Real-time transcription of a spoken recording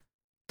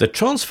The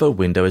transfer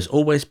window is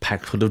always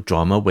packed full of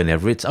drama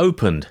whenever it's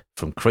opened.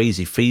 From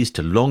crazy fees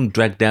to long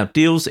dragged-out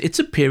deals, it's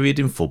a period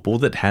in football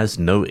that has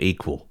no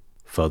equal.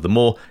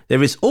 Furthermore,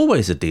 there is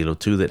always a deal or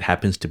two that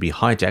happens to be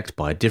hijacked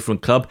by a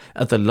different club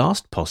at the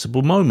last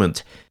possible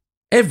moment.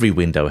 Every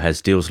window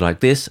has deals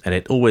like this, and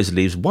it always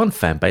leaves one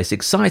fan base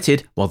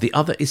excited while the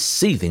other is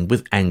seething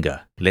with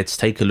anger. Let's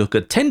take a look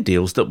at 10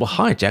 deals that were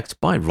hijacked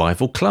by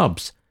rival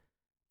clubs.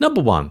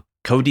 Number 1.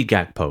 Cody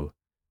Gakpo.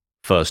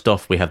 First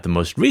off, we have the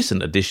most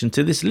recent addition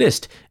to this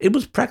list. It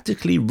was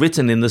practically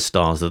written in the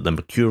stars that the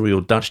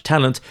mercurial Dutch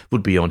talent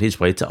would be on his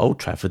way to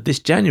Old Trafford this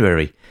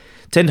January.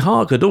 Ten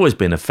Hag had always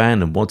been a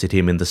fan and wanted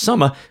him in the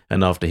summer,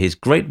 and after his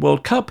great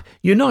World Cup,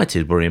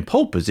 United were in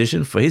pole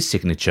position for his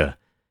signature.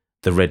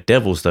 The Red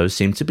Devils, though,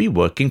 seemed to be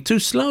working too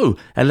slow,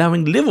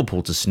 allowing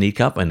Liverpool to sneak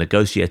up and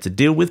negotiate a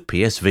deal with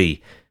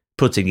PSV.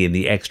 Putting in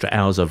the extra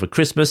hours over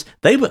Christmas,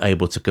 they were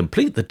able to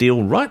complete the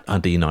deal right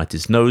under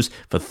United's nose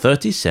for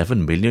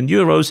 €37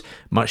 million,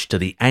 much to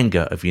the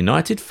anger of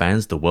United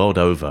fans the world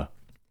over.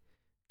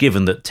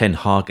 Given that Ten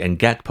Hag and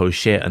Gakpo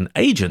share an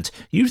agent,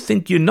 you'd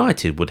think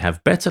United would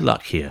have better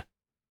luck here.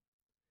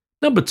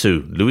 Number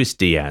 2. Luis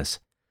Diaz.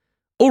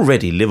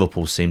 Already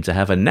Liverpool seemed to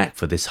have a knack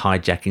for this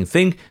hijacking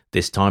thing.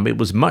 This time it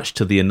was much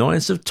to the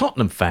annoyance of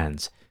Tottenham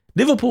fans.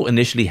 Liverpool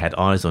initially had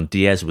eyes on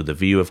Diaz with a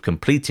view of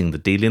completing the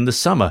deal in the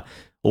summer.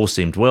 All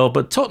seemed well,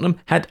 but Tottenham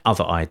had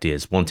other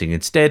ideas, wanting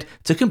instead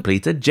to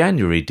complete a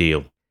January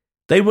deal.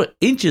 They were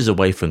inches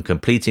away from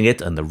completing it,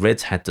 and the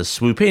Reds had to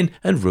swoop in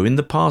and ruin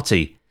the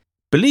party.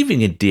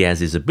 Believing in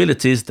Diaz's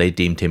abilities, they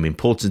deemed him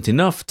important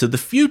enough to the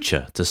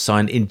future to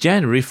sign in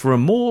January for a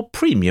more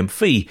premium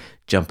fee,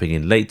 jumping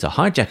in late to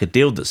hijack a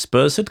deal that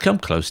Spurs had come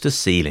close to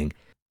sealing.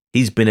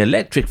 He's been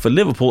electric for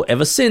Liverpool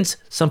ever since,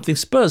 something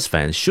Spurs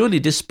fans surely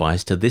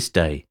despise to this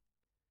day.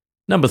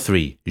 Number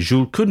 3.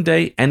 Jules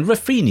Koundé and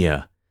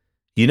Rafinha.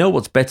 You know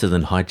what's better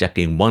than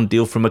hijacking one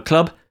deal from a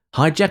club?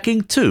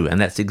 Hijacking two, and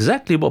that's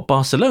exactly what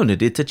Barcelona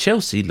did to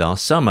Chelsea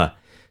last summer.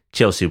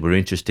 Chelsea were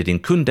interested in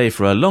Koundé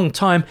for a long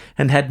time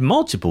and had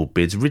multiple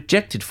bids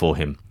rejected for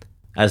him.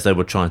 As they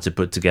were trying to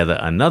put together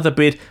another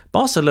bid,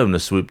 Barcelona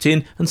swooped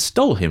in and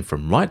stole him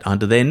from right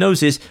under their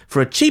noses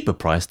for a cheaper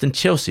price than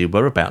Chelsea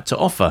were about to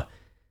offer.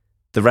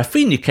 The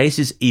Rafinha case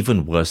is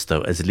even worse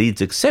though, as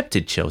Leeds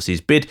accepted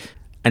Chelsea's bid,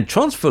 and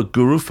transfer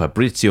guru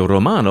Fabrizio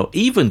Romano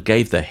even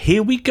gave the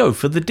 "here we go"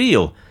 for the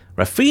deal.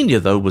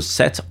 Rafinha, though, was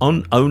set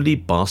on only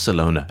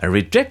Barcelona and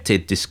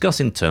rejected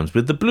discussing terms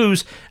with the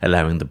Blues,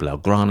 allowing the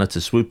Blaugrana to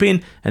swoop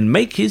in and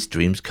make his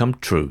dreams come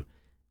true.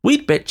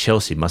 We'd bet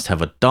Chelsea must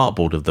have a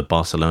dartboard of the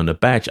Barcelona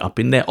badge up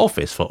in their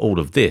office for all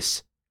of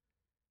this.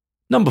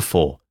 Number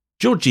 4.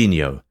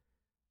 Jorginho.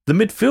 The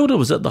midfielder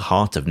was at the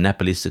heart of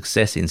Napoli's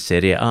success in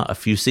Serie A a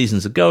few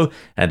seasons ago,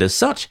 and as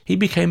such, he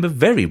became a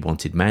very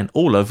wanted man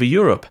all over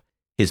Europe.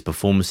 His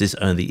performances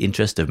earned the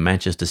interest of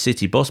Manchester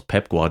City boss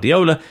Pep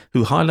Guardiola,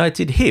 who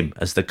highlighted him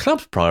as the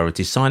club's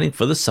priority signing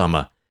for the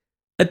summer.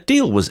 A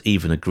deal was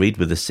even agreed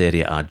with the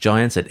Serie A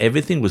giants, and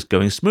everything was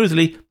going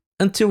smoothly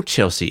until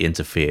Chelsea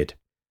interfered.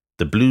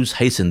 The Blues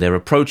hastened their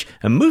approach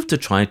and moved to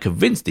try and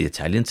convince the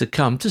Italian to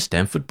come to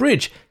Stamford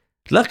Bridge.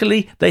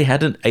 Luckily, they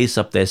had an ace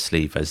up their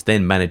sleeve, as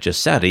then manager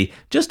Sarri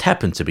just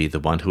happened to be the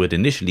one who had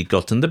initially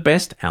gotten the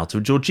best out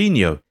of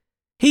Jorginho.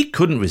 He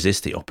couldn't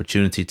resist the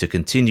opportunity to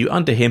continue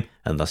under him,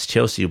 and thus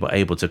Chelsea were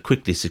able to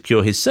quickly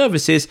secure his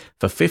services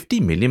for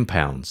 £50 million.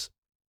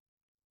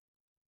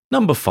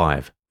 Number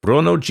 5.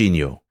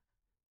 Ronaldinho.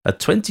 A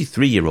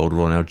 23-year-old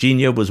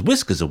Ronaldinho was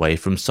whiskers away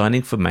from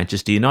signing for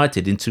Manchester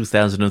United in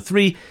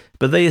 2003,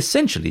 but they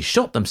essentially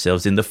shot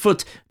themselves in the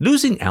foot,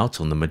 losing out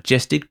on the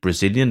majestic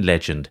Brazilian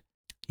legend.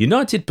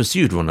 United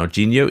pursued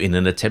Ronaldinho in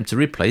an attempt to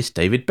replace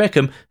David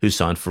Beckham, who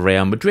signed for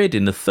Real Madrid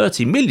in a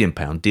 £30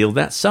 million deal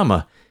that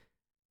summer.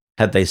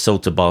 Had they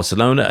sold to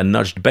Barcelona and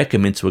nudged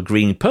Beckham into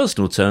agreeing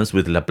personal terms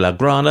with La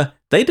Blaugrana,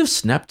 they'd have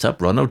snapped up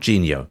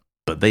Ronaldinho.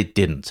 But they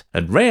didn't,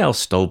 and Real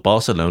stole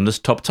Barcelona's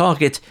top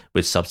target,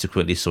 which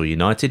subsequently saw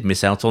United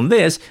miss out on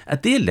theirs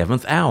at the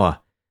 11th hour.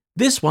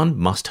 This one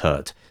must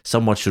hurt.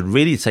 Someone should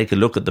really take a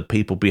look at the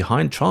people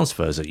behind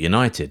transfers at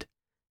United.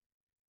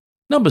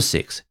 Number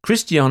 6.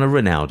 Cristiano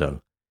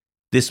Ronaldo.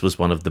 This was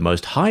one of the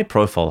most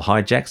high-profile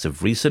hijacks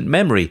of recent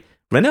memory.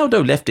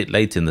 Ronaldo left it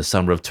late in the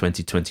summer of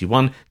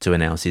 2021 to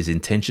announce his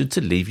intention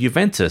to leave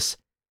Juventus.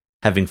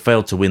 Having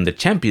failed to win the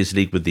Champions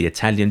League with the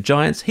Italian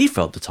giants, he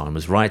felt the time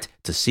was right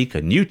to seek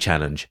a new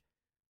challenge.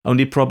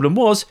 Only problem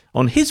was,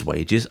 on his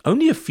wages,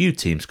 only a few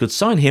teams could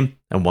sign him,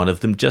 and one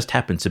of them just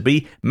happened to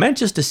be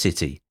Manchester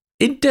City,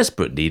 in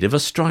desperate need of a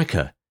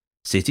striker.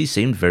 City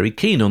seemed very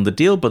keen on the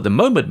deal, but the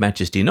moment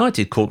Manchester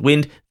United caught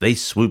wind, they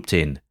swooped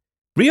in.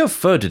 Rio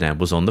Ferdinand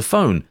was on the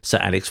phone, Sir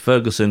Alex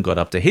Ferguson got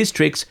up to his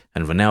tricks,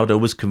 and Ronaldo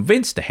was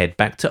convinced to head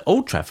back to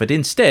Old Trafford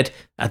instead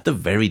at the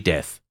very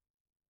death.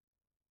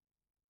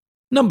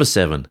 Number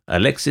 7.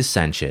 Alexis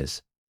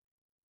Sanchez.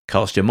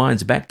 Cast your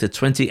minds back to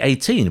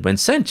 2018 when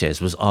Sanchez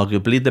was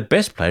arguably the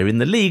best player in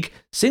the league,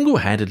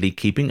 single-handedly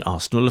keeping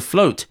Arsenal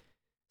afloat.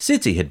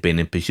 City had been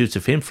in pursuit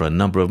of him for a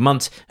number of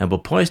months and were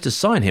poised to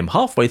sign him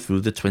halfway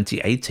through the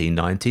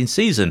 2018-19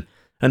 season.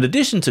 an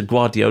addition to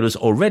Guardiola's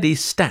already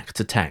stacked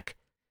attack.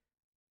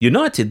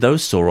 United, though,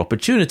 saw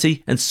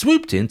opportunity and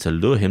swooped in to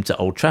lure him to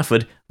Old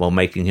Trafford while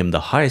making him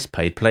the highest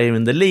paid player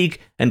in the league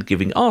and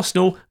giving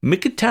Arsenal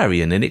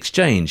Mkhitaryan in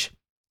exchange.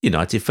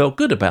 United felt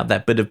good about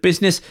that bit of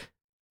business,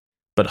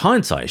 but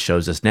hindsight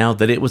shows us now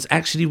that it was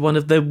actually one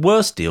of their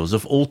worst deals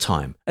of all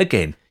time.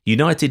 Again,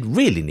 United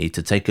really need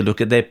to take a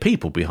look at their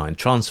people behind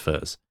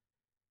transfers.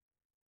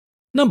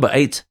 Number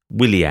 8.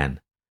 Willian.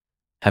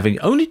 Having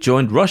only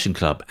joined Russian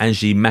club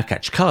Anzhi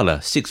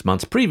Makachkala 6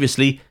 months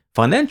previously,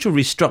 financial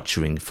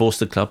restructuring forced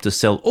the club to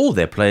sell all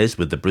their players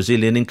with the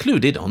Brazilian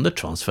included on the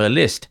transfer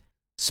list.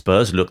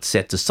 Spurs looked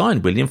set to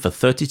sign Willian for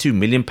 £32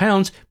 million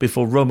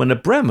before Roman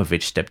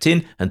Abramovich stepped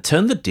in and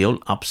turned the deal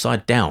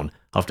upside down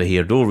after he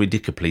had already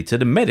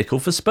completed a medical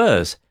for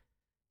Spurs.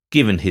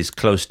 Given his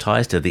close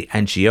ties to the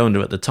Anzhi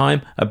owner at the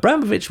time,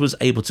 Abramovich was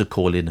able to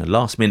call in a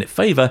last-minute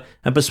favour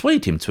and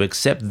persuade him to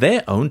accept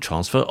their own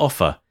transfer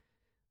offer.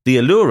 The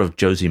allure of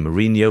Jose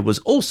Mourinho was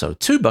also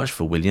too much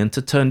for Willian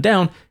to turn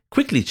down,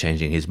 quickly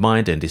changing his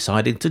mind and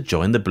deciding to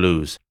join the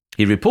Blues.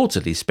 He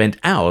reportedly spent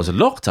hours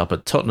locked up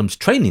at Tottenham's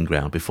training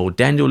ground before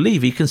Daniel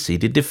Levy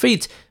conceded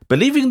defeat,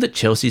 believing that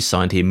Chelsea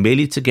signed him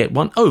merely to get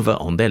one over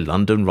on their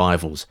London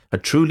rivals. A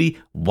truly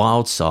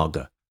wild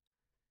saga.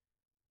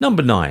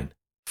 Number 9.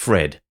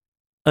 Fred.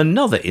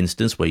 Another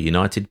instance where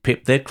United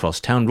pipped their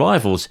crosstown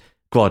rivals.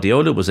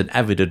 Guardiola was an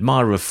avid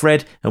admirer of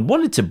Fred and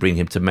wanted to bring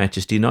him to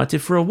Manchester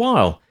United for a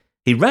while.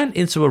 He ran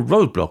into a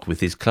roadblock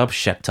with his club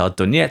Shakhtar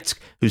Donetsk,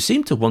 who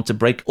seemed to want to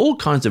break all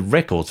kinds of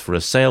records for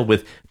a sale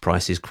with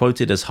prices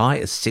quoted as high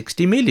as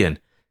 60 million.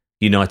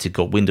 United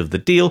got wind of the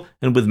deal,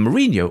 and with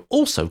Mourinho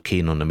also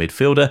keen on the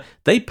midfielder,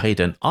 they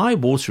paid an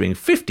eye-watering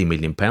 £50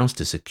 million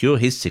to secure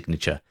his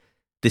signature.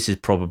 This is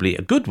probably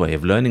a good way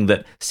of learning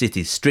that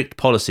City's strict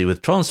policy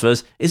with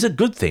transfers is a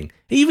good thing,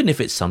 even if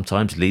it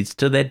sometimes leads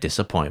to their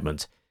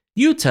disappointment.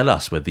 You tell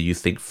us whether you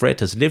think Fred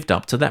has lived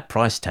up to that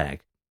price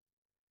tag.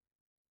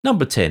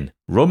 Number 10.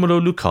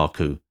 Romelu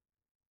Lukaku.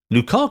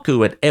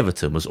 Lukaku at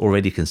Everton was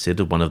already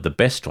considered one of the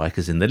best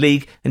strikers in the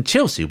league, and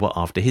Chelsea were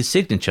after his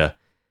signature.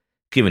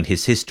 Given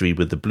his history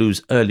with the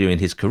Blues earlier in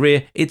his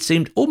career, it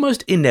seemed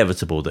almost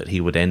inevitable that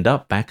he would end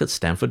up back at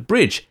Stamford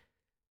Bridge.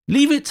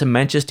 Leave it to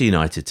Manchester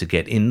United to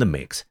get in the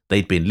mix.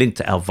 They'd been linked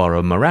to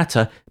Alvaro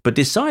Morata, but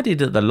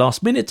decided at the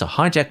last minute to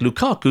hijack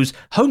Lukaku's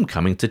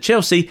homecoming to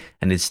Chelsea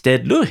and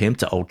instead lure him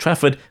to Old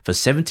Trafford for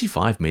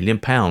 £75 million.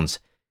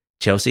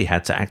 Chelsea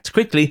had to act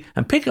quickly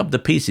and pick up the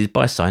pieces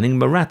by signing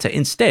Morata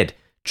instead.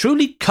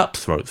 Truly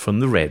cutthroat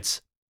from the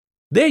Reds.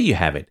 There you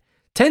have it.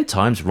 10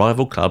 times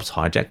rival clubs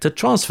hijacked a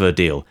transfer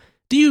deal.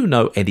 Do you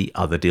know any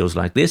other deals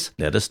like this?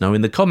 Let us know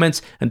in the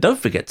comments, and don't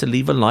forget to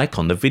leave a like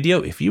on the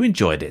video if you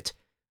enjoyed it.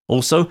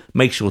 Also,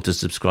 make sure to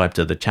subscribe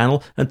to the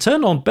channel and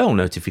turn on bell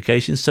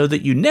notifications so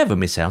that you never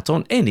miss out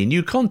on any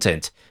new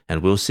content.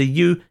 And we'll see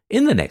you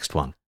in the next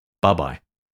one. Bye bye.